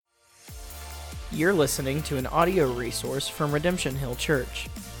You're listening to an audio resource from Redemption Hill Church.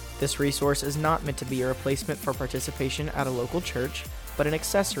 This resource is not meant to be a replacement for participation at a local church, but an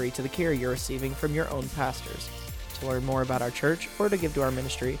accessory to the care you're receiving from your own pastors. To learn more about our church or to give to our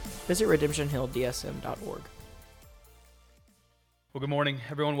ministry, visit redemptionhilldsm.org. Well, good morning,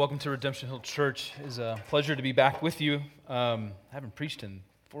 everyone. Welcome to Redemption Hill Church. It's a pleasure to be back with you. I haven't preached in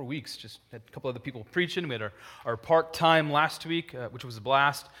 4 weeks. Just had a couple other people preaching. We had our part time last week, which was a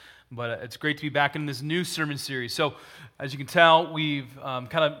blast. But it's great to be back in this new sermon series. So, as you can tell, we've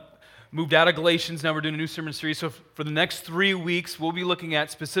kind of moved out of Galatians. Now we're doing a new sermon series. So, for the next 3 weeks, we'll be looking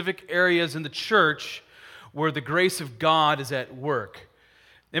at specific areas in the church where the grace of God is at work.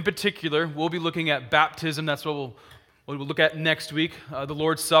 In particular, we'll be looking at baptism. That's what we'll look at next week. The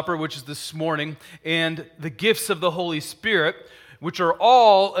Lord's Supper, which is this morning, and the gifts of the Holy Spirit, which are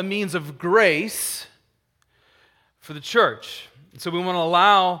all a means of grace for the church. So we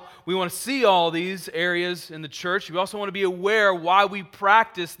want to see all these areas in the church. We also want to be aware why we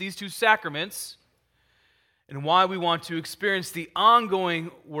practice these two sacraments and why we want to experience the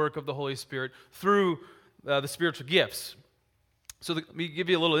ongoing work of the Holy Spirit through the spiritual gifts. So let me give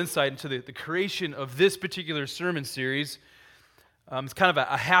you a little insight into the creation of this particular sermon series. It's kind of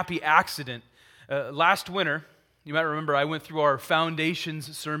a happy accident. Last winter, you might remember I went through our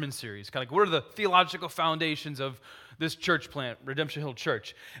Foundations sermon series. Kind of like, what are the theological foundations of this church plant, Redemption Hill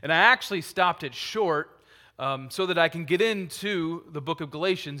Church? And I actually stopped it short so that I can get into the book of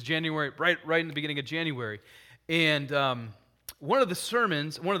Galatians, right in the beginning of January. And one of the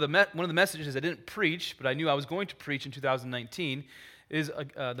sermons, one of the messages I didn't preach, but I knew I was going to preach in 2019, is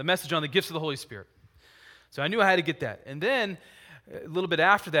the message on the gifts of the Holy Spirit. So I knew I had to get that. And then a little bit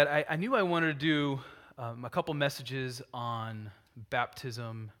after that, I knew I wanted to do a couple messages on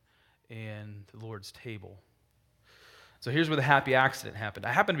baptism and the Lord's table. So here's where the happy accident happened.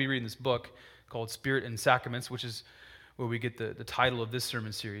 I happened to be reading this book called Spirit and Sacraments, which is where we get the title of this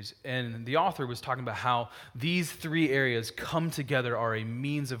sermon series. And the author was talking about how these three areas come together are a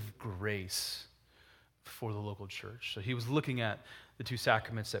means of grace for the local church. So he was looking at the two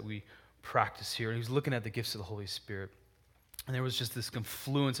sacraments that we practice here, and he was looking at the gifts of the Holy Spirit. And there was just this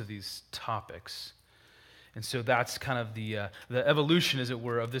confluence of these topics. And so that's kind of the evolution, as it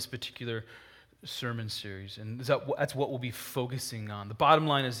were, of this particular sermon series, and that's what we'll be focusing on. The bottom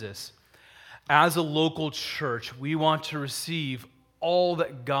line is this: as a local church, we want to receive all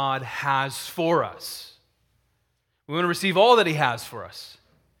that God has for us. We want to receive all that He has for us.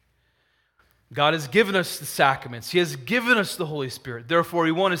 God has given us the sacraments. He has given us the Holy Spirit. Therefore,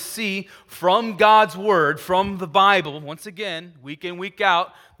 we want to see from God's Word, from the Bible, once again, week in, week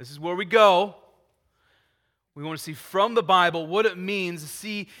out, this is where we go. We want to see from the Bible what it means to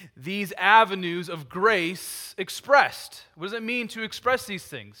see these avenues of grace expressed. What does it mean to express these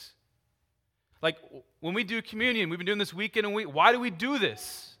things? Like when we do communion, we've been doing this week in and week. Why do we do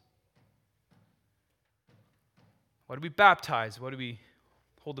this? Why do we baptize? Why do we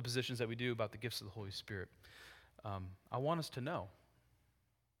hold the positions that we do about the gifts of the Holy Spirit? I want us to know,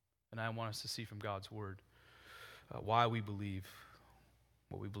 and I want us to see from God's Word why we believe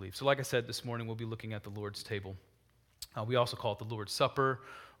what we believe. So like I said, this morning we'll be looking at the Lord's table. We also call it the Lord's Supper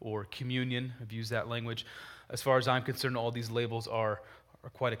or communion. I've used that language. As far as I'm concerned, all these labels are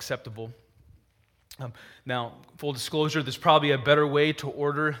quite acceptable. Now, full disclosure, there's probably a better way to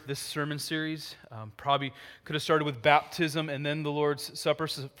order this sermon series. Probably could have started with baptism and then the Lord's Supper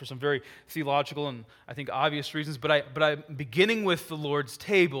for some very theological and I think obvious reasons. But I'm beginning with the Lord's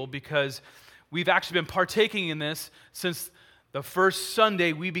table because we've actually been partaking in this since the first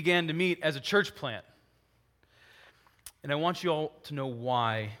Sunday we began to meet as a church plant. And I want you all to know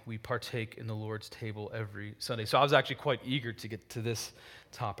why we partake in the Lord's table every Sunday. So I was actually quite eager to get to this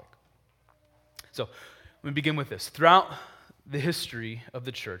topic. So let me begin with this. Throughout the history of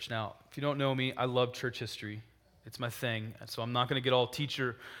the church, now, if you don't know me, I love church history. It's my thing. So I'm not going to get all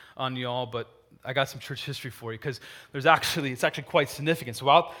teacher on y'all, but I got some church history for you because it's actually quite significant. So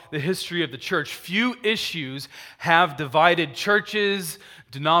throughout the history of the church, few issues have divided churches,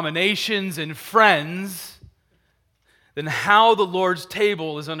 denominations, and friends than how the Lord's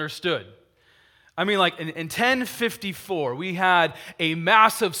table is understood. I mean, like in 1054, we had a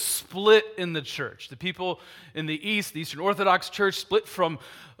massive split in the church. The people in the East, the Eastern Orthodox Church, split from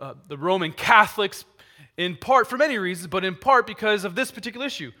the Roman Catholics, in part for many reasons, but in part because of this particular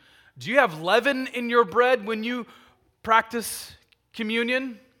issue. Do you have leaven in your bread when you practice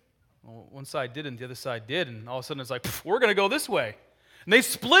communion? Well, one side didn't, the other side did, and all of a sudden it's like, we're going to go this way. And they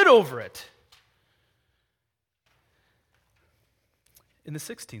split over it. In the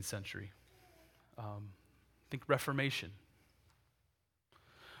 16th century, think Reformation.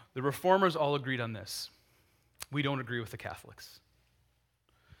 The Reformers all agreed on this. We don't agree with the Catholics.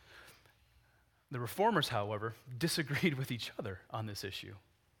 The Reformers, however, disagreed with each other on this issue.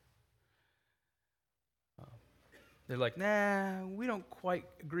 They're like, nah, we don't quite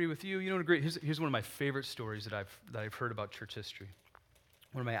agree with you. You don't agree. Here's one of my favorite stories that I've heard about church history.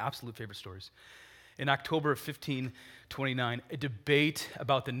 One of my absolute favorite stories. In October of 1529, a debate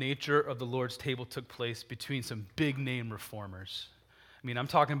about the nature of the Lord's table took place between some big-name reformers. I mean, I'm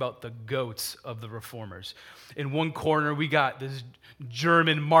talking about the goats of the reformers. In one corner, we got this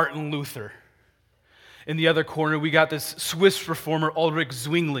German Martin Luther. In the other corner, we got this Swiss reformer, Ulrich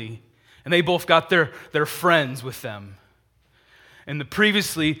Zwingli. And they both got their friends with them. And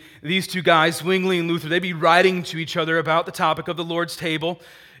previously, these two guys, Zwingli and Luther, they'd be writing to each other about the topic of the Lord's table.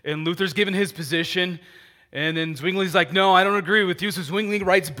 And Luther's given his position. And then Zwingli's like, no, I don't agree with you. So Zwingli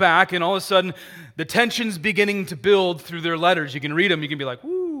writes back. And all of a sudden, the tension's beginning to build through their letters. You can read them. You can be like,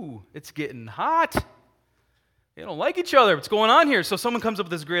 ooh, it's getting hot. They don't like each other. What's going on here? So someone comes up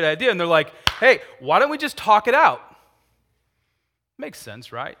with this great idea. And they're like, hey, why don't we just talk it out? Makes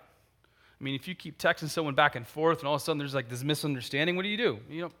sense, right? I mean, if you keep texting someone back and forth and all of a sudden there's like this misunderstanding, what do? You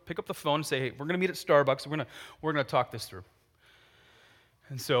know, pick up the phone and say, hey, we're going to meet at Starbucks. We're going to talk this through.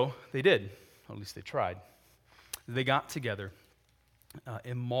 And so they did, or at least they tried. They got together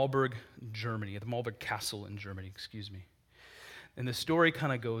in Marburg, Germany, at the Marburg Castle in Germany, And the story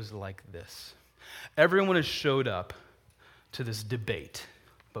kind of goes like this. Everyone has showed up to this debate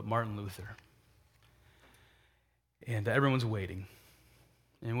but Martin Luther. And everyone's waiting.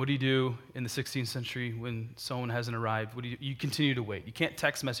 And what do you do in the 16th century when someone hasn't arrived? What do you continue to wait. You can't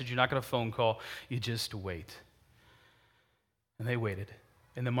text message, you're not going to phone call, you just wait. And they waited.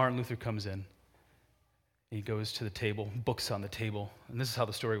 And then Martin Luther comes in. He goes to the table, books on the table. And this is how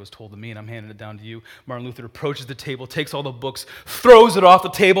the story was told to me, and I'm handing it down to you. Martin Luther approaches the table, takes all the books, throws it off the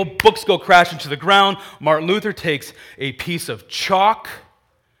table, books go crashing to the ground. Martin Luther takes a piece of chalk,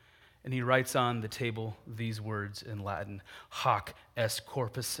 and he writes on the table these words in Latin, Hoc est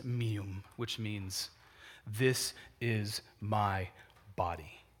corpus meum, which means, this is my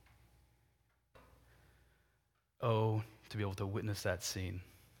body. Oh, to be able to witness that scene.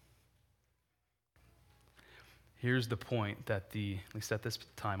 Here's the point that at least at this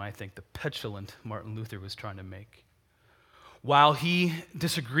time, I think the petulant Martin Luther was trying to make. While he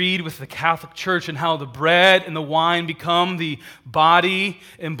disagreed with the Catholic Church and how the bread and the wine become the body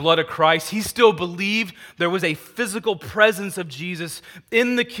and blood of Christ, he still believed there was a physical presence of Jesus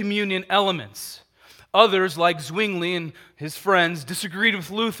in the communion elements. Others, like Zwingli and his friends, disagreed with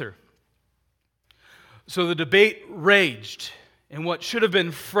Luther. So the debate raged, and what should have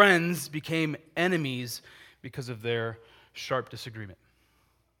been friends became enemies because of their sharp disagreement.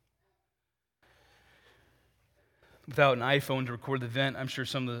 Without an iPhone to record the event, I'm sure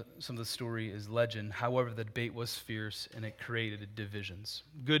some of the story is legend. However, the debate was fierce and it created divisions.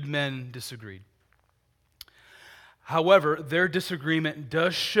 Good men disagreed. However, their disagreement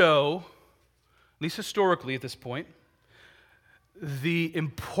does show, at least historically at this point, the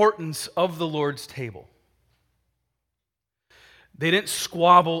importance of the Lord's table. They didn't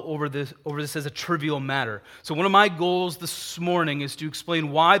squabble over this as a trivial matter. So one of my goals this morning is to explain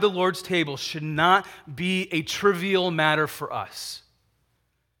why the Lord's table should not be a trivial matter for us.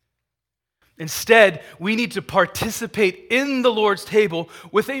 Instead, we need to participate in the Lord's table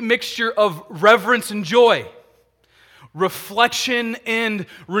with a mixture of reverence and joy, reflection and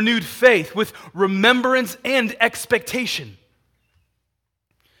renewed faith, with remembrance and expectation.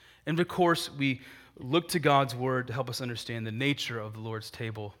 And of course, we look to God's word to help us understand the nature of the Lord's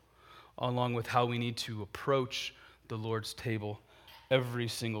table, along with how we need to approach the Lord's table every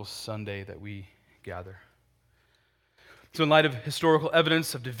single Sunday that we gather. So in light of historical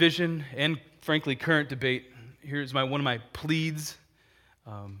evidence of division and, frankly, current debate, here's one of my pleads,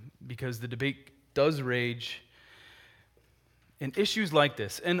 because the debate does rage. In issues like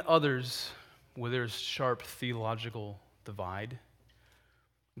this and others where there's sharp theological divide,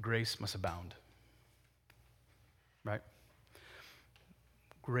 grace must abound. Right?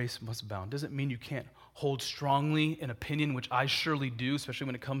 Grace must abound. Doesn't mean you can't hold strongly an opinion, which I surely do, especially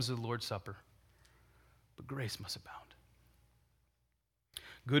when it comes to the Lord's Supper. But grace must abound.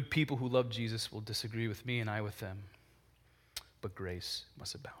 Good people who love Jesus will disagree with me and I with them. But grace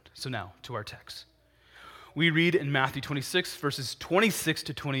must abound. So now, to our text. We read in Matthew 26, verses 26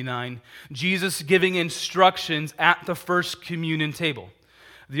 to 29, Jesus giving instructions at the first communion table.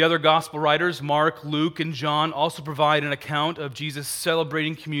 The other gospel writers, Mark, Luke, and John, also provide an account of Jesus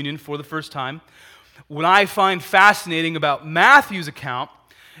celebrating communion for the first time. What I find fascinating about Matthew's account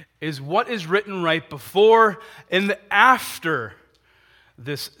is what is written right before and after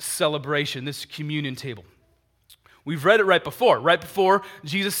this celebration, this communion table. We've read it right before. Right before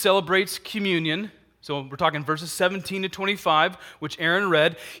Jesus celebrates communion, so we're talking verses 17 to 25, which Aaron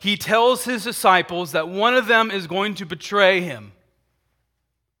read, he tells his disciples that one of them is going to betray him.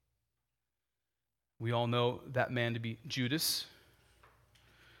 We all know that man to be Judas.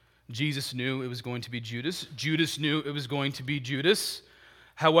 Jesus knew it was going to be Judas. Judas knew it was going to be Judas.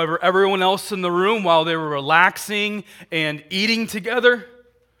 However, everyone else in the room, while they were relaxing and eating together,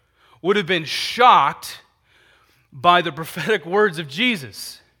 would have been shocked by the prophetic words of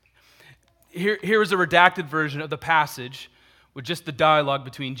Jesus. Here is a redacted version of the passage with just the dialogue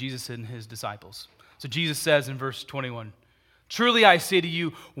between Jesus and his disciples. So Jesus says in verse 21, "Truly I say to you,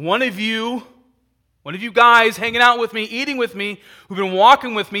 one of you guys hanging out with me, eating with me, who've been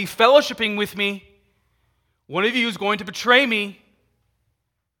walking with me, fellowshipping with me, one of you is going to betray me."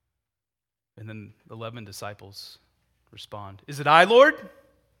 And then the 11 disciples respond, "Is it I, Lord?"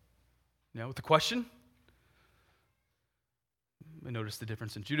 With the question. I notice the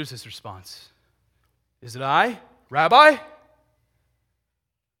difference in Judas' response. "Is it I, Rabbi?"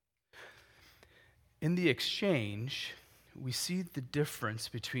 In the exchange, we see the difference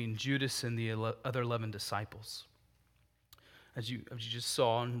between Judas and the other 11 disciples. As you just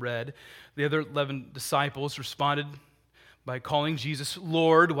saw and read, the other 11 disciples responded by calling Jesus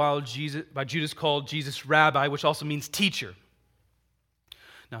Lord, while Judas called Jesus Rabbi, which also means teacher.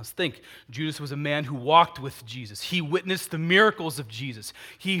 Now let's think. Judas was a man who walked with Jesus. He witnessed the miracles of Jesus.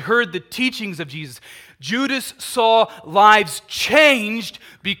 He heard the teachings of Jesus. Judas saw lives changed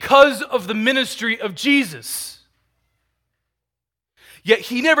because of the ministry of Jesus. Yet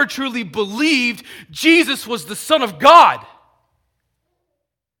he never truly believed Jesus was the Son of God.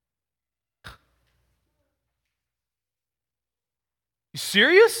 You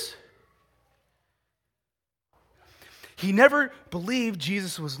serious? He never believed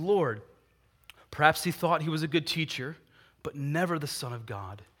Jesus was Lord. Perhaps he thought he was a good teacher, but never the Son of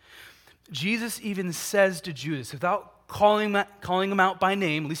God. Jesus even says to Judas, without calling him out by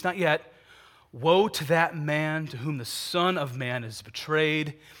name, at least not yet, "Woe to that man to whom the Son of Man is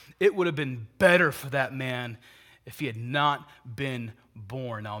betrayed. It would have been better for that man if he had not been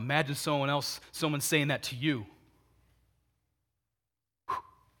born." Now imagine someone saying that to you.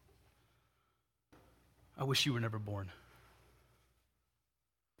 I wish you were never born.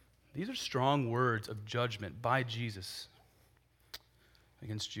 These are strong words of judgment by Jesus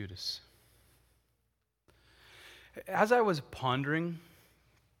against Judas. As I was pondering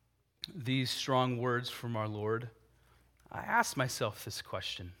these strong words from our Lord, I asked myself this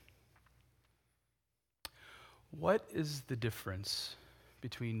question. What is the difference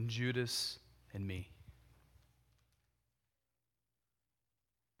between Judas and me?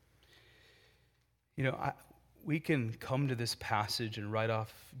 We can come to this passage and write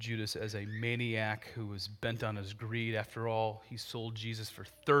off Judas as a maniac who was bent on his greed. After all, he sold Jesus for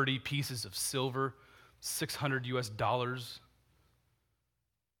 30 pieces of silver, $600.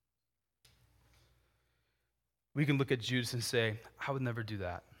 We can look at Judas and say, "I would never do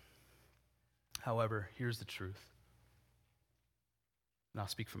that." However, here's the truth. And I'll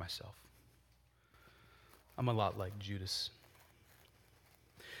speak for myself. I'm a lot like Judas.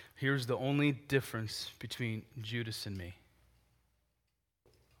 Here's the only difference between Judas and me.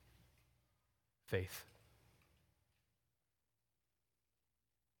 Faith.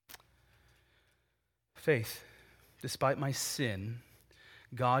 Faith. Despite my sin,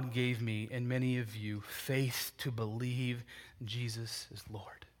 God gave me and many of you faith to believe Jesus is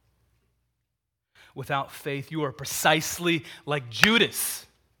Lord. Without faith, you are precisely like Judas.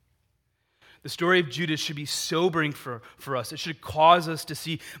 The story of Judas should be sobering for us. It should cause us to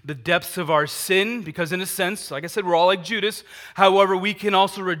see the depths of our sin because, in a sense, like I said, we're all like Judas. However, we can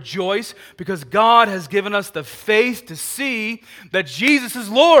also rejoice because God has given us the faith to see that Jesus is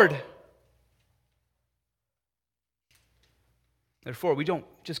Lord. Therefore, we don't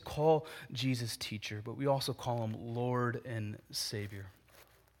just call Jesus teacher, but we also call him Lord and Savior.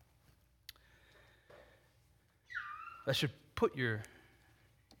 That should put your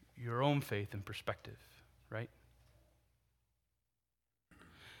own faith in perspective, right?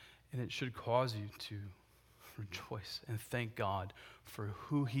 And it should cause you to rejoice and thank God for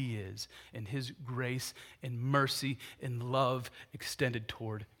who he is and his grace and mercy and love extended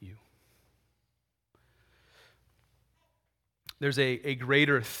toward you. There's a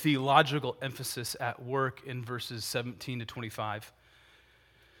greater theological emphasis at work in verses 17 to 25.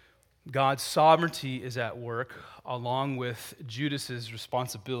 God's sovereignty is at work along with Judas's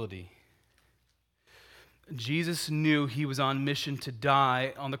responsibility. Jesus knew he was on mission to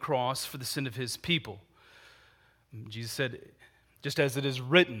die on the cross for the sin of his people. Jesus said, just as it is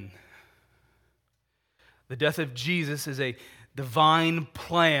written. The death of Jesus is a divine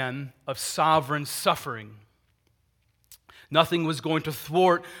plan of sovereign suffering. Nothing was going to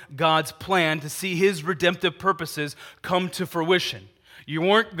thwart God's plan to see his redemptive purposes come to fruition. You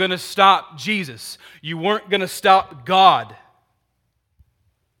weren't going to stop Jesus. You weren't going to stop God.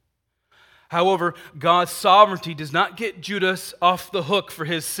 However, God's sovereignty does not get Judas off the hook for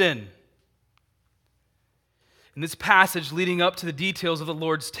his sin. In this passage leading up to the details of the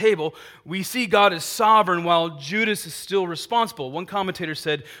Lord's table, we see God is sovereign while Judas is still responsible. One commentator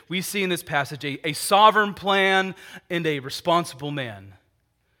said, we see in this passage a sovereign plan and a responsible man.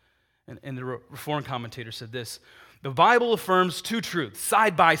 And the Reformed commentator said this, the Bible affirms two truths,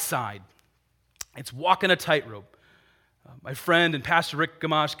 side by side. It's walking a tightrope. My friend and Pastor Rick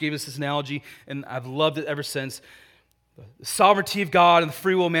Gamache gave us this analogy, and I've loved it ever since. The sovereignty of God and the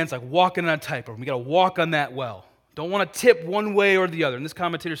free will of man is like walking on a tightrope. We got to walk on that well. Don't want to tip one way or the other. And this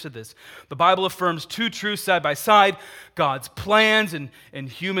commentator said this, the Bible affirms two truths side by side. God's plans and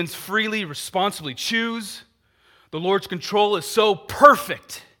humans freely, responsibly choose. The Lord's control is so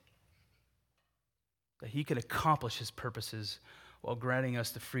perfect that he can accomplish his purposes while granting us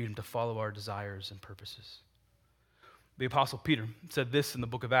the freedom to follow our desires and purposes. The Apostle Peter said this in the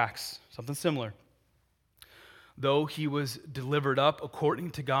book of Acts, something similar. Though he was delivered up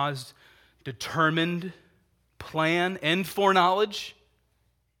according to God's determined plan and foreknowledge,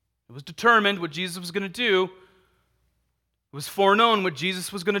 it was determined what Jesus was going to do. It was foreknown what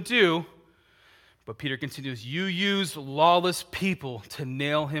Jesus was going to do. But Peter continues, you used lawless people to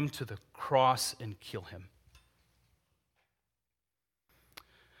nail him to the cross and kill him.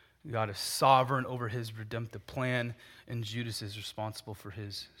 God is sovereign over his redemptive plan, and Judas is responsible for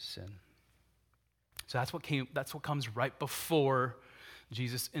his sin. So that's what comes right before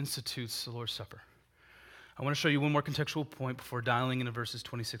Jesus institutes the Lord's Supper. I want to show you one more contextual point before dialing into verses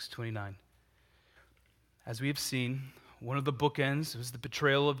 26 to 29. As we have seen, one of the bookends was the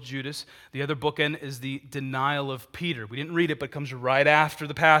betrayal of Judas. The other bookend is the denial of Peter. We didn't read it, but it comes right after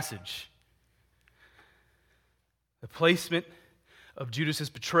the passage. The placement of Judas'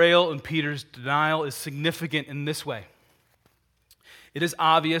 betrayal and Peter's denial is significant in this way. It is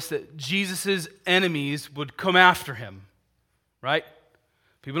obvious that Jesus' enemies would come after him, right?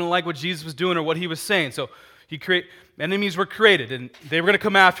 People don't like what Jesus was doing or what he was saying, so enemies were created, and they were going to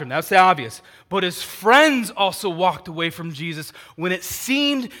come after him. That's the obvious. But his friends also walked away from Jesus when it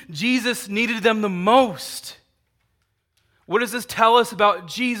seemed Jesus needed them the most. What does this tell us about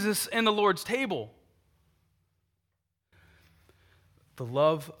Jesus and the Lord's table? The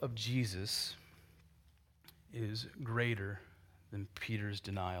love of Jesus is greater than Peter's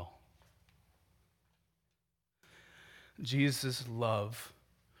denial. Jesus' love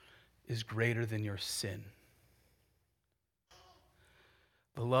is greater than your sin.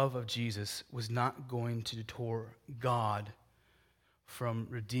 The love of Jesus was not going to deter God from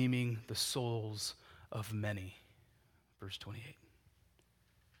redeeming the souls of many. Verse 28.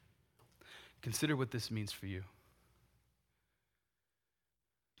 Consider what this means for you.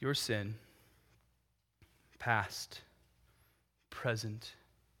 Your sin, past, present,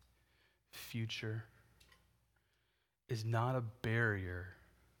 future, is not a barrier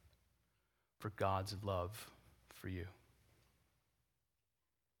for God's love for you.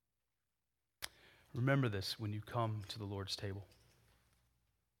 Remember this when you come to the Lord's table.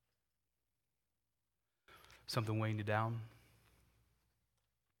 Something weighing you down?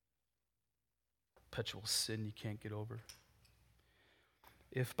 Perpetual sin you can't get over?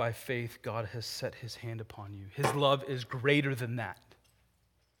 If by faith God has set his hand upon you, his love is greater than that.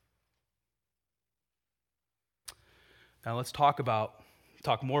 Now let's talk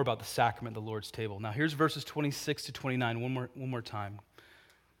more about the sacrament of the Lord's table. Now here's verses 26 to 29 one more time.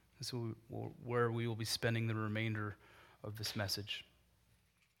 This is where we will be spending the remainder of this message.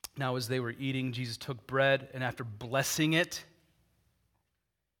 Now as they were eating, Jesus took bread, and after blessing it,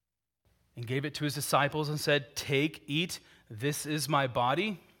 and gave it to his disciples and said, "Take, eat, this is my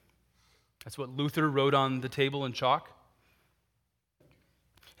body." That's what Luther wrote on the table in chalk.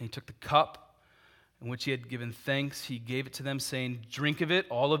 And he took the cup in which he had given thanks. He gave it to them, saying, "Drink of it,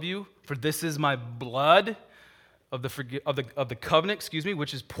 all of you, for this is my blood of the covenant,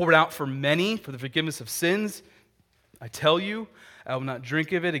 which is poured out for many for the forgiveness of sins. I tell you, I will not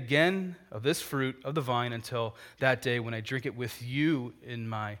drink of it again, of this fruit of the vine, until that day when I drink it with you in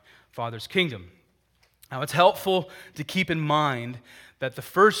my Father's kingdom." Now, it's helpful to keep in mind that the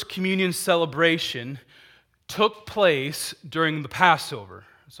first communion celebration took place during the Passover.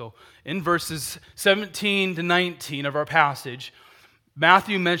 So, in verses 17 to 19 of our passage,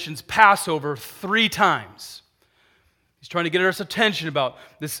 Matthew mentions Passover 3 times. He's trying to get our attention about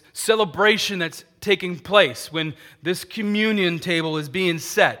this celebration that's taking place when this communion table is being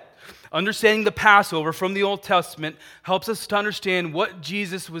set. Understanding the Passover from the Old Testament helps us to understand what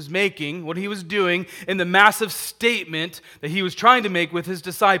Jesus was making, what he was doing, and the massive statement that he was trying to make with his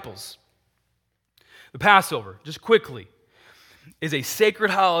disciples. The Passover, just quickly, is a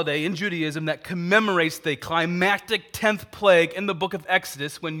sacred holiday in Judaism that commemorates the climactic 10th plague in the book of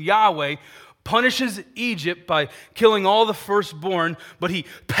Exodus when Yahweh punishes Egypt by killing all the firstborn, but he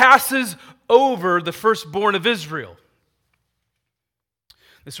passes over the firstborn of Israel.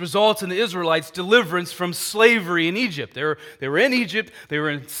 This results in the Israelites' deliverance from slavery in Egypt. They were in Egypt, they were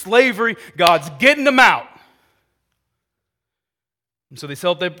in slavery, God's getting them out. And so they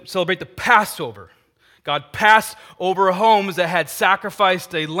celebrate the Passover. God passed over homes that had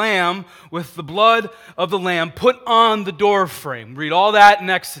sacrificed a lamb with the blood of the lamb put on the door frame. Read all that in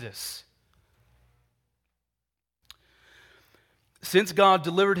Exodus. Since God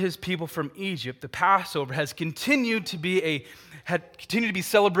delivered his people from Egypt, the Passover has continued to be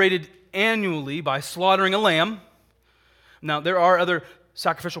celebrated annually by slaughtering a lamb. Now, there are other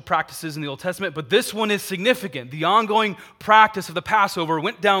sacrificial practices in the Old Testament, but this one is significant. The ongoing practice of the Passover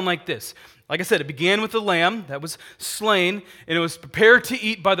went down like this. Like I said, it began with the lamb that was slain, and it was prepared to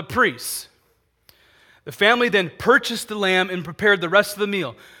eat by the priests. The family then purchased the lamb and prepared the rest of the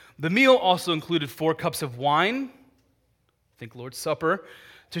meal. The meal also included 4 cups of wine, think Lord's Supper,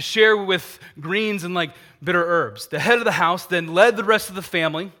 to share with greens and like bitter herbs. The head of the house then led the rest of the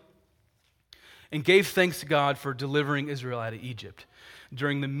family and gave thanks to God for delivering Israel out of Egypt.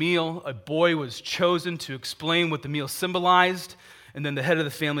 During the meal, a boy was chosen to explain what the meal symbolized, and then the head of the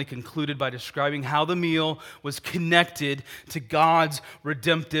family concluded by describing how the meal was connected to God's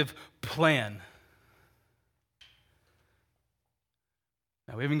redemptive plan.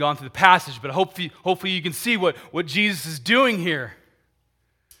 Now, we haven't gone through the passage, but hopefully you can see what Jesus is doing here.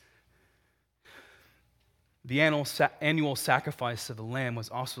 The annual sacrifice of the lamb was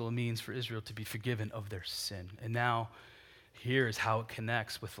also a means for Israel to be forgiven of their sin. And now, here is how it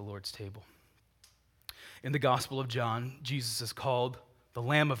connects with the Lord's table. In the Gospel of John, Jesus is called the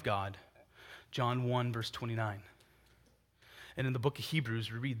Lamb of God, John 1, verse 29. And in the book of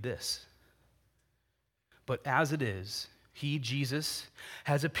Hebrews, we read this. But as it is, he, Jesus,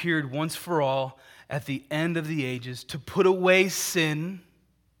 has appeared once for all at the end of the ages to put away sin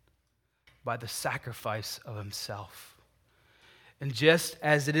by the sacrifice of himself. And just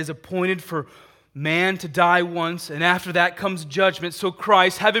as it is appointed for man to die once, and after that comes judgment, so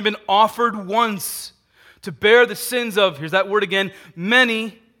Christ, having been offered once to bear the sins of, here's that word again,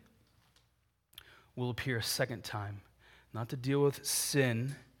 many, will appear a second time, not to deal with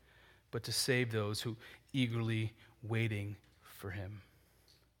sin, but to save those who eagerly waiting for him.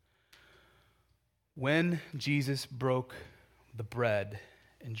 When Jesus broke the bread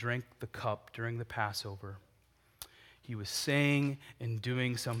and drank the cup during the Passover, he was saying and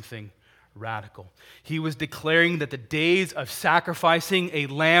doing something radical. He was declaring that the days of sacrificing a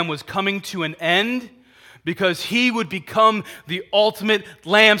lamb was coming to an end because he would become the ultimate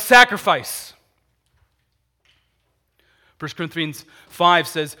lamb sacrifice. 1 Corinthians 5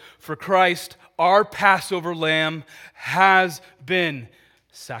 says, "For Christ, our Passover lamb, has been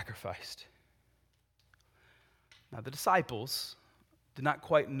sacrificed." Now, the disciples did not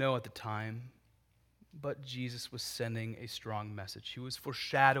quite know at the time, but Jesus was sending a strong message. He was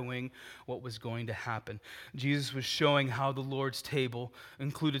foreshadowing what was going to happen. Jesus was showing how the Lord's table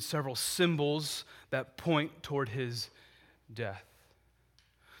included several symbols that point toward his death.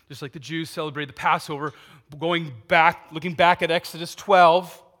 Just like the Jews celebrated the Passover, looking back at Exodus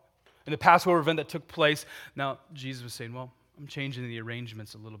 12 and the Passover event that took place, now Jesus was saying, well, I'm changing the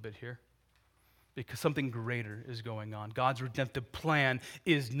arrangements a little bit here because something greater is going on. God's redemptive plan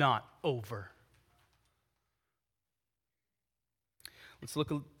is not over. Let's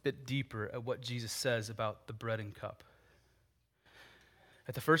look a bit deeper at what Jesus says about the bread and cup.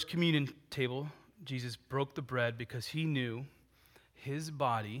 At the first communion table, Jesus broke the bread because he knew his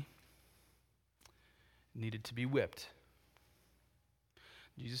body needed to be whipped.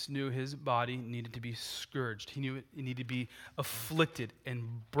 Jesus knew his body needed to be scourged. He knew it needed to be afflicted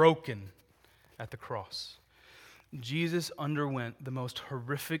and broken at the cross. Jesus underwent the most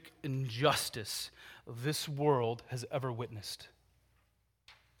horrific injustice this world has ever witnessed.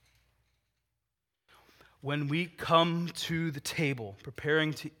 When we come to the table,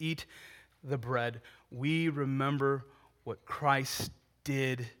 preparing to eat the bread, we remember what Christ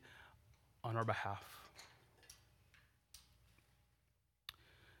did on our behalf.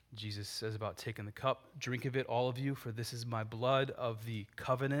 Jesus says about taking the cup, "Drink of it, all of you, for this is my blood of the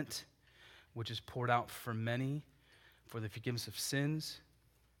covenant, which is poured out for many for the forgiveness of sins.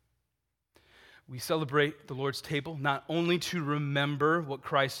 We celebrate the Lord's table not only to remember what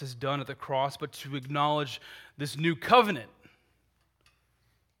Christ has done at the cross, but to acknowledge this new covenant.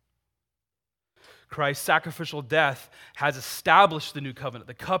 Christ's sacrificial death has established the new covenant.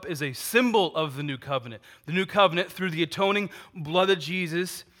 The cup is a symbol of the new covenant. The new covenant, through the atoning blood of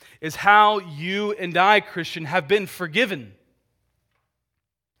Jesus, is how you and I, Christian, have been forgiven.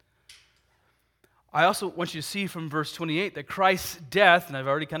 I also want you to see from verse 28 that Christ's death, and I've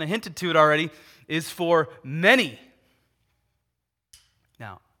already kind of hinted to it already, is for many.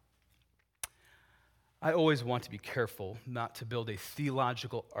 Now, I always want to be careful not to build a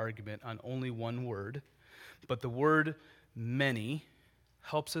theological argument on only one word, but the word many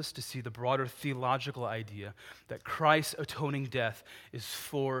helps us to see the broader theological idea that Christ's atoning death is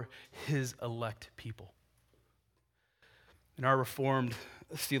for his elect people. In our Reformed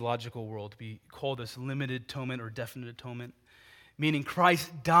theological world, we call this limited atonement or definite atonement, meaning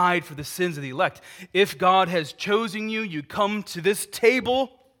Christ died for the sins of the elect. If God has chosen you, you come to this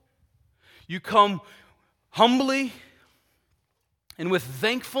table, you come humbly and with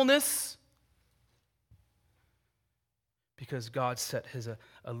thankfulness because God set his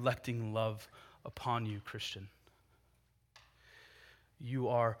electing love upon you, Christian. You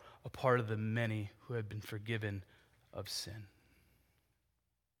are a part of the many who have been forgiven of sin.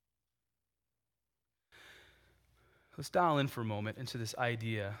 Let's dial in for a moment into this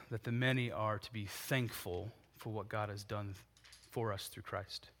idea that the many are to be thankful for what God has done for us through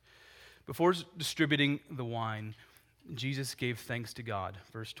Christ. Before distributing the wine, Jesus gave thanks to God,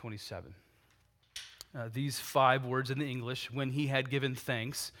 verse 27. These 5 words in the English, when he had given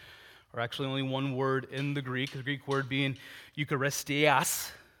thanks, are actually only one word in the Greek word being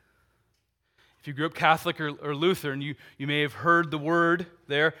Eucharistias. If you grew up Catholic or Lutheran, you may have heard the word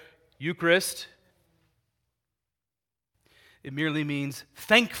there, Eucharist. It merely means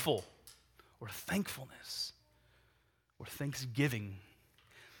thankful or thankfulness or thanksgiving.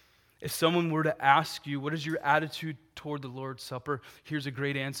 If someone were to ask you, what is your attitude toward the Lord's Supper? Here's a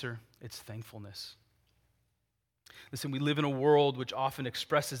great answer. It's thankfulness. Listen, we live in a world which often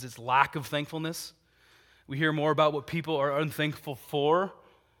expresses its lack of thankfulness. We hear more about what people are unthankful for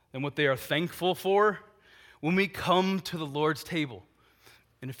than what they are thankful for. When we come to the Lord's table,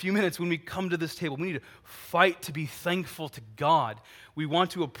 in a few minutes, when we come to this table, we need to fight to be thankful to God. We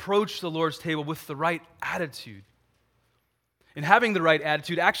want to approach the Lord's table with the right attitude. And having the right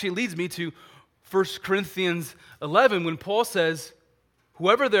attitude actually leads me to 1 Corinthians 11 when Paul says,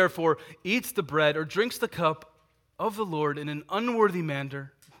 "Whoever therefore eats the bread or drinks the cup of the Lord in an unworthy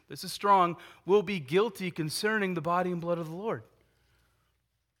manner," this is strong, "will be guilty concerning the body and blood of the Lord."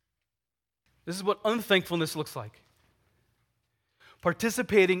 This is what unthankfulness looks like.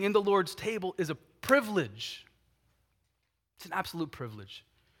 Participating in the Lord's table is a privilege. It's an absolute privilege.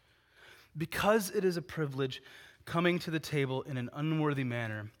 Because it is a privilege, coming to the table in an unworthy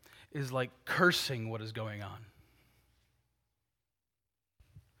manner is like cursing what is going on.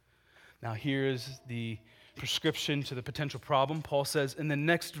 Now, here's the prescription to the potential problem. Paul says in the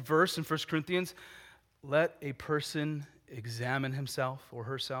next verse in 1 Corinthians, "Let a person examine himself or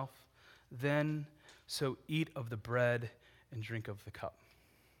herself, then so eat of the bread and drink of the cup."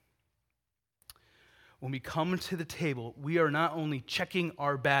 When we come to the table, we are not only checking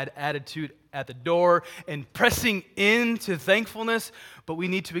our bad attitude at the door and pressing into thankfulness, but we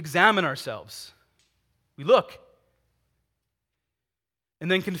need to examine ourselves. We look and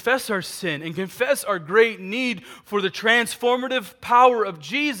then confess our sin and confess our great need for the transformative power of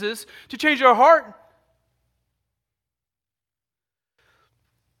Jesus to change our heart.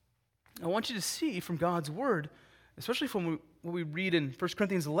 I want you to see from God's word, especially from what we read in 1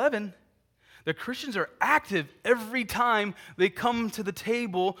 Corinthians 11, that Christians are active every time they come to the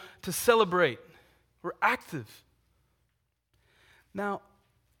table to celebrate. We're active. Now,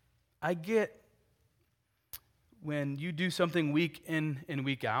 I get when you do something week in and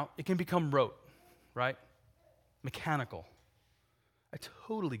week out, it can become rote, right? Mechanical. I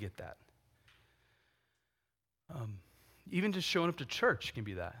totally get that. Even just showing up to church can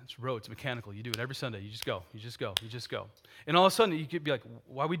be that. It's rote, it's mechanical. You do it every Sunday. You just go, you just go, you just go. And all of a sudden, you could be like,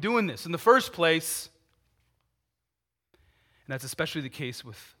 why are we doing this in the first place? And that's especially the case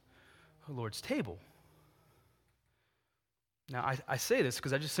with the Lord's table. Now, I say this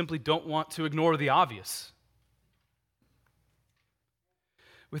because I just simply don't want to ignore the obvious.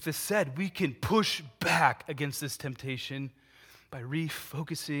 With this said, we can push back against this temptation by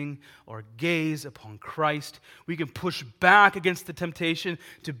refocusing our gaze upon Christ, we can push back against the temptation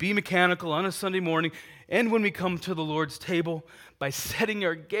to be mechanical on a Sunday morning, and when we come to the Lord's table, by setting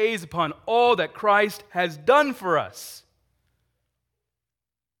our gaze upon all that Christ has done for us.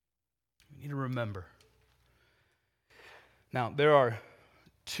 We need to remember. Now, there are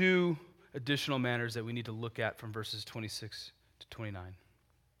two additional manners that we need to look at from verses 26 to 29.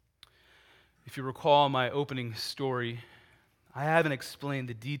 If you recall my opening story, I haven't explained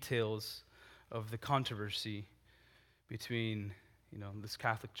the details of the controversy between, this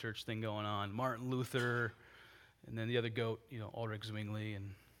Catholic Church thing going on, Martin Luther, and then the other goat, Ulrich Zwingli,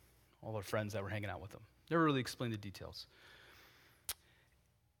 and all our friends that were hanging out with them. Never really explained the details.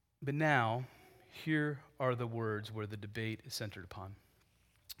 But now, here are the words where the debate is centered upon.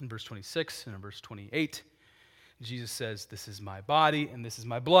 In verse 26 and in verse 28, Jesus says, "This is my body and this is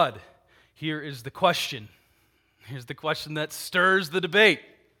my blood." Here is the question. Here's the question that stirs the debate.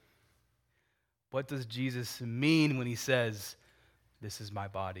 What does Jesus mean when he says, "This is my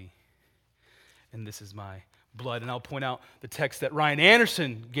body and this is my blood"? And I'll point out the text that Ryan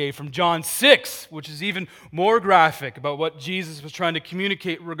Anderson gave from John 6, which is even more graphic about what Jesus was trying to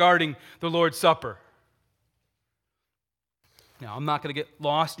communicate regarding the Lord's Supper. Now, I'm not going to get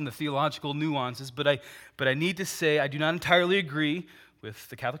lost in the theological nuances, but I need to say I do not entirely agree with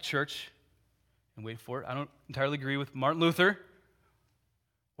the Catholic Church. And wait for it, I don't entirely agree with Martin Luther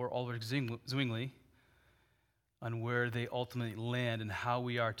or Ulrich Zwingli on where they ultimately land and how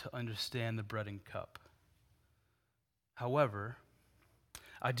we are to understand the bread and cup. However,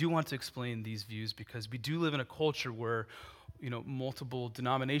 I do want to explain these views because we do live in a culture where multiple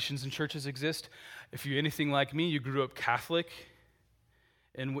denominations and churches exist. If you're anything like me, you grew up Catholic,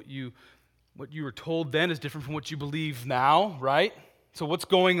 and what you were told then is different from what you believe now, right? So what's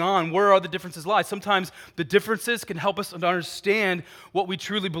going on? Where are the differences lie? Sometimes the differences can help us understand what we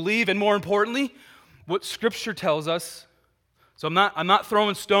truly believe, and more importantly, what Scripture tells us. So I'm not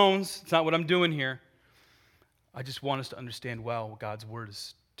throwing stones. It's not what I'm doing here. I just want us to understand well what God's Word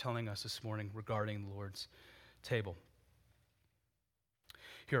is telling us this morning regarding the Lord's table.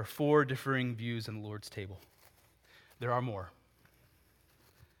 Here are 4 differing views on the Lord's table. There are more.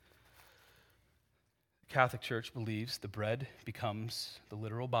 The Catholic Church believes the bread becomes the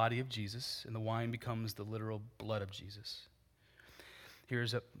literal body of Jesus and the wine becomes the literal blood of Jesus.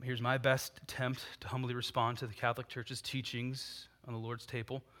 Here's my best attempt to humbly respond to the Catholic Church's teachings on the Lord's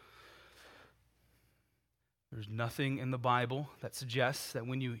table. There's nothing in the Bible that suggests that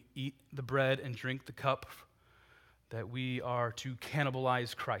when you eat the bread and drink the cup that we are to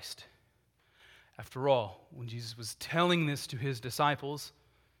cannibalize Christ. After all, when Jesus was telling this to his disciples,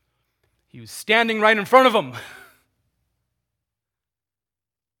 he was standing right in front of them.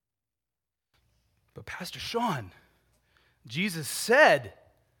 But Pastor Sean, Jesus said,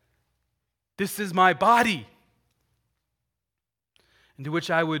 "This is my body." And to which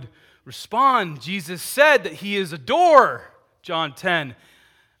I would respond, Jesus said that he is a door, John 10.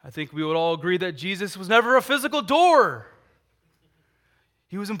 I think we would all agree that Jesus was never a physical door.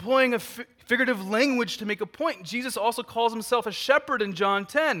 He was employing a figurative language to make a point. Jesus also calls himself a shepherd in John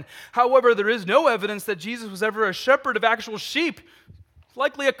 10. However, there is no evidence that Jesus was ever a shepherd of actual sheep.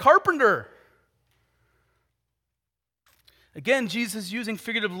 Likely a carpenter. Again, Jesus is using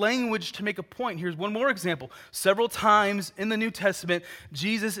figurative language to make a point. Here's one more example. Several times in the New Testament,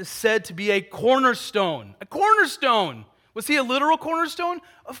 Jesus is said to be a cornerstone. A cornerstone! Was he a literal cornerstone?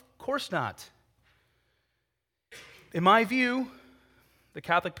 Of course not. In my view, the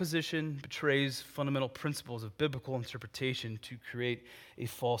Catholic position betrays fundamental principles of biblical interpretation to create a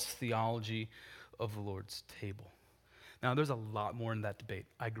false theology of the Lord's table. Now, there's a lot more in that debate,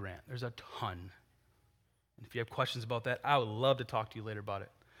 I grant. There's a ton. And if you have questions about that, I would love to talk to you later about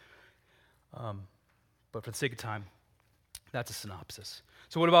it. But for the sake of time, that's a synopsis.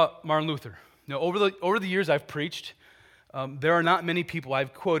 So what about Martin Luther? Now, over the years I've preached, there are not many people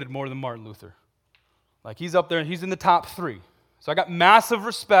I've quoted more than Martin Luther. Like, he's up there, and he's in the top 3. So I got massive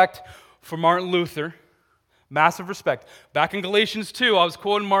respect for Martin Luther. Massive respect. Back in Galatians 2, I was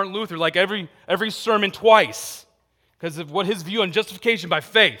quoting Martin Luther like every sermon twice because of what his view on justification by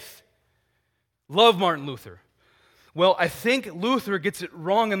faith. Love Martin Luther. Well, I think Luther gets it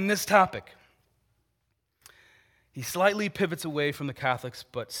wrong on this topic. He slightly pivots away from the Catholics,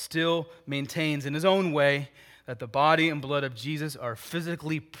 but still maintains in his own way that the body and blood of Jesus are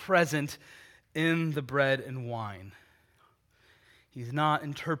physically present in the bread and wine. He's not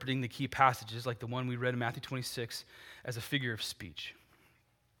interpreting the key passages like the one we read in Matthew 26 as a figure of speech.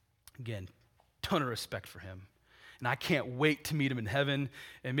 Again, ton of respect for him. And I can't wait to meet him in heaven,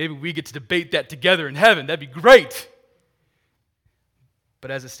 and maybe we get to debate that together in heaven. That'd be great.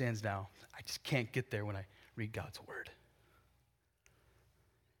 But as it stands now, I just can't get there when I read God's word.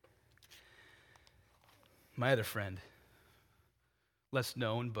 My other friend, less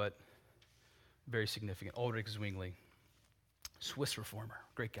known but very significant, Ulrich Zwingli, Swiss reformer,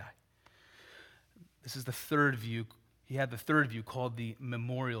 great guy. This is the third view. He had the third view called the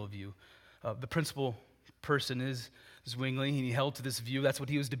memorial view. The principal person is Zwingli, and he held to this view. That's what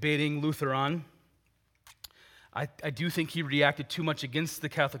he was debating Luther on. I do think he reacted too much against the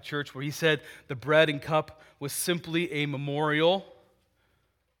Catholic Church, where he said the bread and cup was simply a memorial.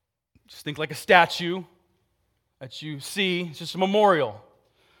 Just think like a statue that you see. It's just a memorial.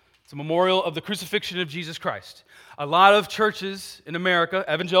 It's a memorial of the crucifixion of Jesus Christ. A lot of churches in America,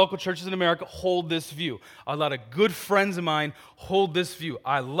 evangelical churches in America, hold this view. A lot of good friends of mine hold this view.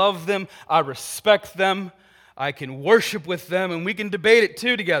 I love them. I respect them. I can worship with them, and we can debate it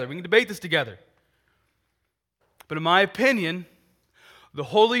too together. We can debate this together. But in my opinion, the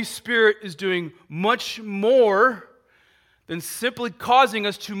Holy Spirit is doing much more than simply causing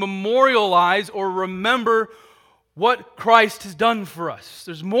us to memorialize or remember what Christ has done for us.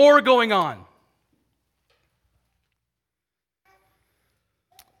 There's more going on.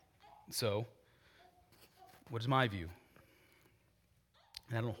 So, what is my view?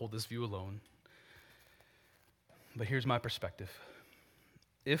 And I don't hold this view alone. But here's my perspective.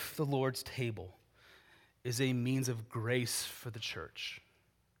 If the Lord's table is a means of grace for the church,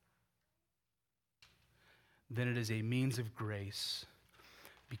 then it is a means of grace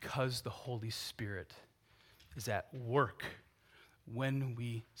because the Holy Spirit is at work when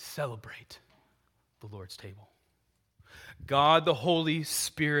we celebrate the Lord's table. God, the Holy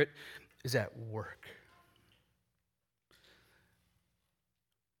Spirit, is at work.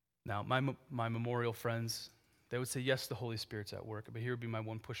 Now, my memorial friends, they would say, yes, the Holy Spirit's at work, but here would be my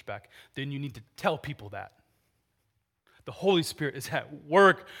one pushback. Then you need to tell people that. The Holy Spirit is at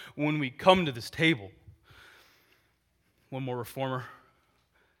work when we come to this table. One more reformer,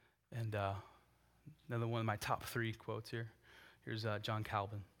 and another one of my top 3 quotes here. Here's John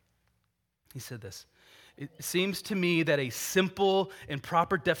Calvin. He said this: "It seems to me that a simple and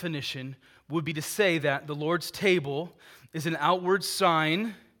proper definition would be to say that the Lord's table is an outward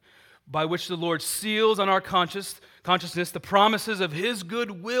sign by which the Lord seals on our consciousness the promises of His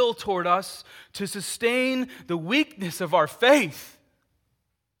good will toward us to sustain the weakness of our faith.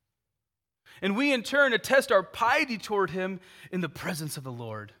 And we in turn attest our piety toward Him in the presence of the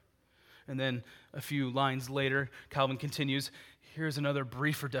Lord." And then a few lines later, Calvin continues, here's another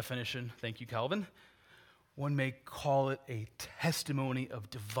briefer definition. Thank you, Calvin. "One may call it a testimony of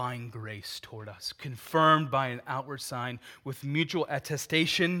divine grace toward us, confirmed by an outward sign with mutual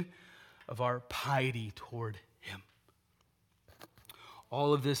attestation of our piety toward Him."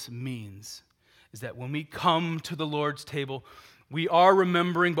 All of this means is that when we come to the Lord's table, we are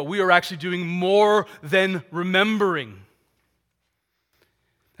remembering, but we are actually doing more than remembering.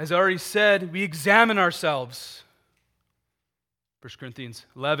 As I already said, we examine ourselves. 1 Corinthians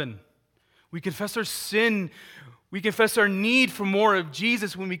 11. We confess our sin. We confess our need for more of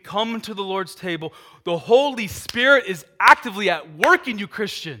Jesus when we come to the Lord's table. The Holy Spirit is actively at work in you,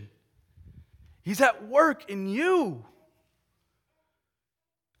 Christian. He's at work in you.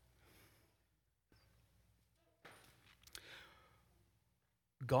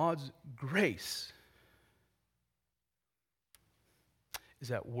 God's grace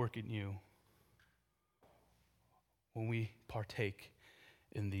is at work in you when we partake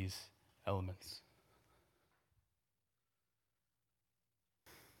in these elements.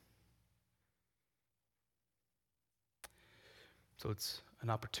 So it's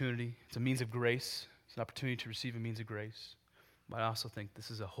an opportunity, it's a means of grace, it's an opportunity to receive a means of grace, but I also think this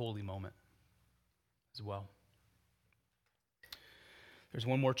is a holy moment as well. There's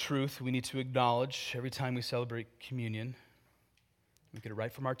one more truth we need to acknowledge every time we celebrate communion. We get it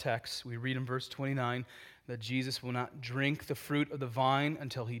right from our text. We read in verse 29 that Jesus will not drink the fruit of the vine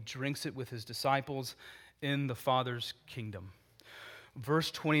until He drinks it with His disciples in the Father's kingdom.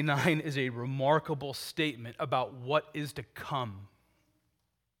 Verse 29 is a remarkable statement about what is to come.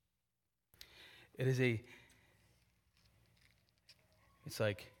 It's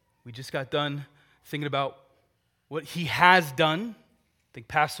like we just got done thinking about what He has done. Think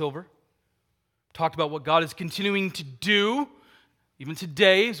Passover. Talked about what God is continuing to do, even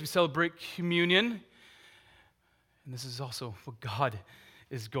today as we celebrate communion. And this is also what God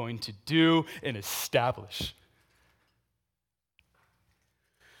is going to do and establish.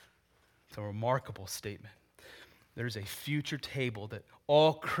 It's a remarkable statement. there's a future table that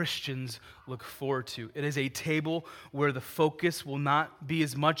all Christians look forward to. It is a table where the focus will not be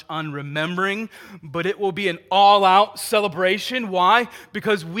as much on remembering, but it will be an all-out celebration. Why?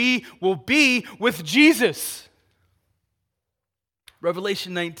 Because we will be with Jesus.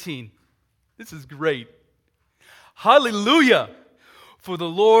 Revelation 19. This is great. Hallelujah! For the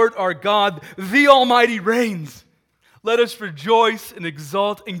Lord our God, the Almighty reigns. Let us rejoice and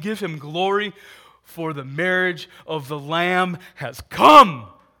exult and give him glory, for the marriage of the Lamb has come,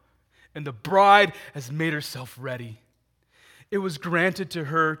 and the bride has made herself ready. It was granted to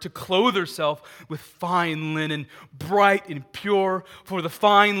her to clothe herself with fine linen, bright and pure, for the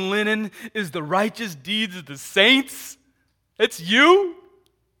fine linen is the righteous deeds of the saints. It's you.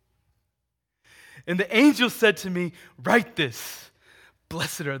 And the angel said to me, write this,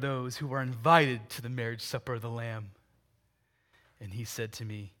 blessed are those who are invited to the marriage supper of the Lamb. And he said to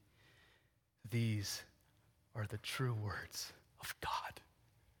me, these are the true words of God.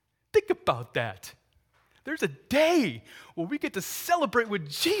 Think about that. There's a day where we get to celebrate with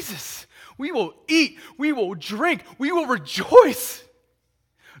Jesus. We will eat, we will drink, we will rejoice.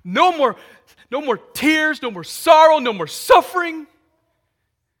 No more tears, no more sorrow, no more suffering.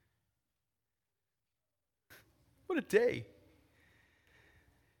 What a day.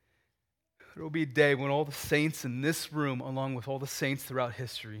 There will be a day when all the saints in this room, along with all the saints throughout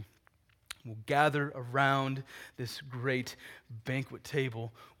history, will gather around this great banquet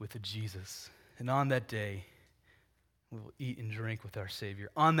table with Jesus. And on that day, we will eat and drink with our Savior.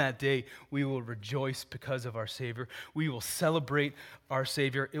 On that day, we will rejoice because of our Savior. We will celebrate our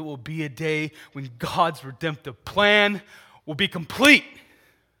Savior. It will be a day when God's redemptive plan will be complete.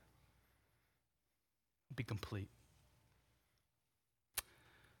 Be complete.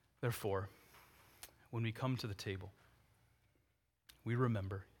 Therefore, when we come to the table, we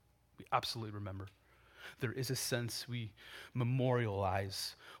remember, we absolutely remember. There is a sense we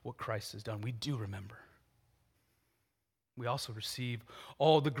memorialize what Christ has done. We do remember. We also receive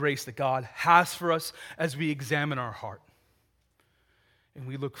all the grace that God has for us as we examine our heart. And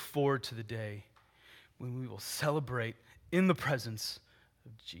we look forward to the day when we will celebrate in the presence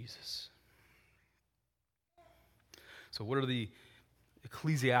of Jesus. So what are the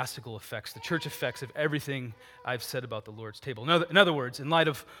ecclesiastical effects, the church effects of everything I've said about the Lord's table? In other words, in light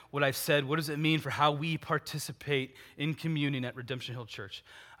of what I've said, what does it mean for how we participate in communion at Redemption Hill Church?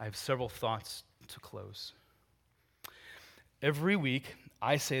 I have several thoughts to close. Every week,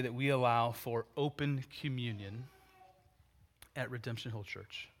 I say that we allow for open communion at Redemption Hill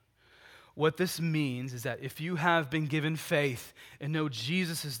Church. What this means is that if you have been given faith and know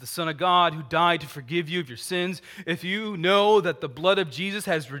Jesus is the Son of God who died to forgive you of your sins, if you know that the blood of Jesus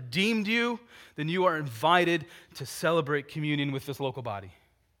has redeemed you, then you are invited to celebrate communion with this local body.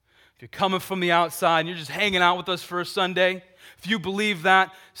 If you're coming from the outside and you're just hanging out with us for a Sunday, if you believe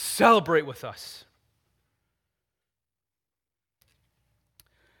that, celebrate with us.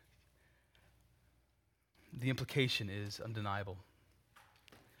 The implication is undeniable.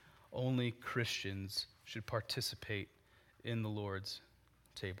 Only Christians should participate in the Lord's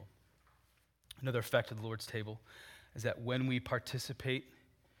table. Another effect of the Lord's table is that when we participate,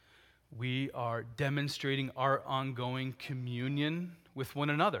 we are demonstrating our ongoing communion with one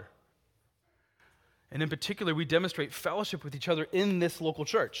another. And in particular, we demonstrate fellowship with each other in this local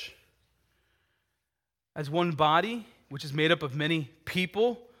church. As one body, which is made up of many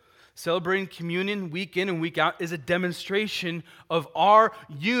people, celebrating communion week in and week out is a demonstration of our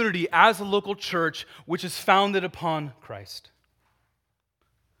unity as a local church, which is founded upon Christ.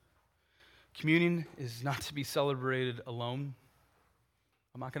 Communion is not to be celebrated alone.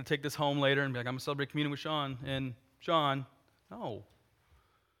 I'm not going to take this home later and be like, I'm going to celebrate communion with Sean and Sean. No.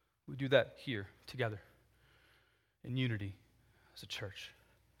 We do that here together in unity as a church.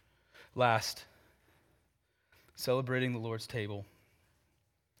 Last, celebrating the Lord's table.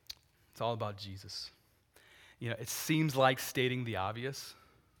 It's all about Jesus. You know, it seems like stating the obvious,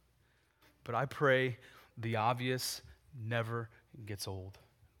 but I pray the obvious never gets old.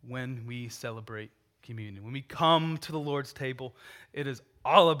 When we celebrate communion, when we come to the Lord's table, it is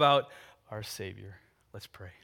all about our Savior. Let's pray.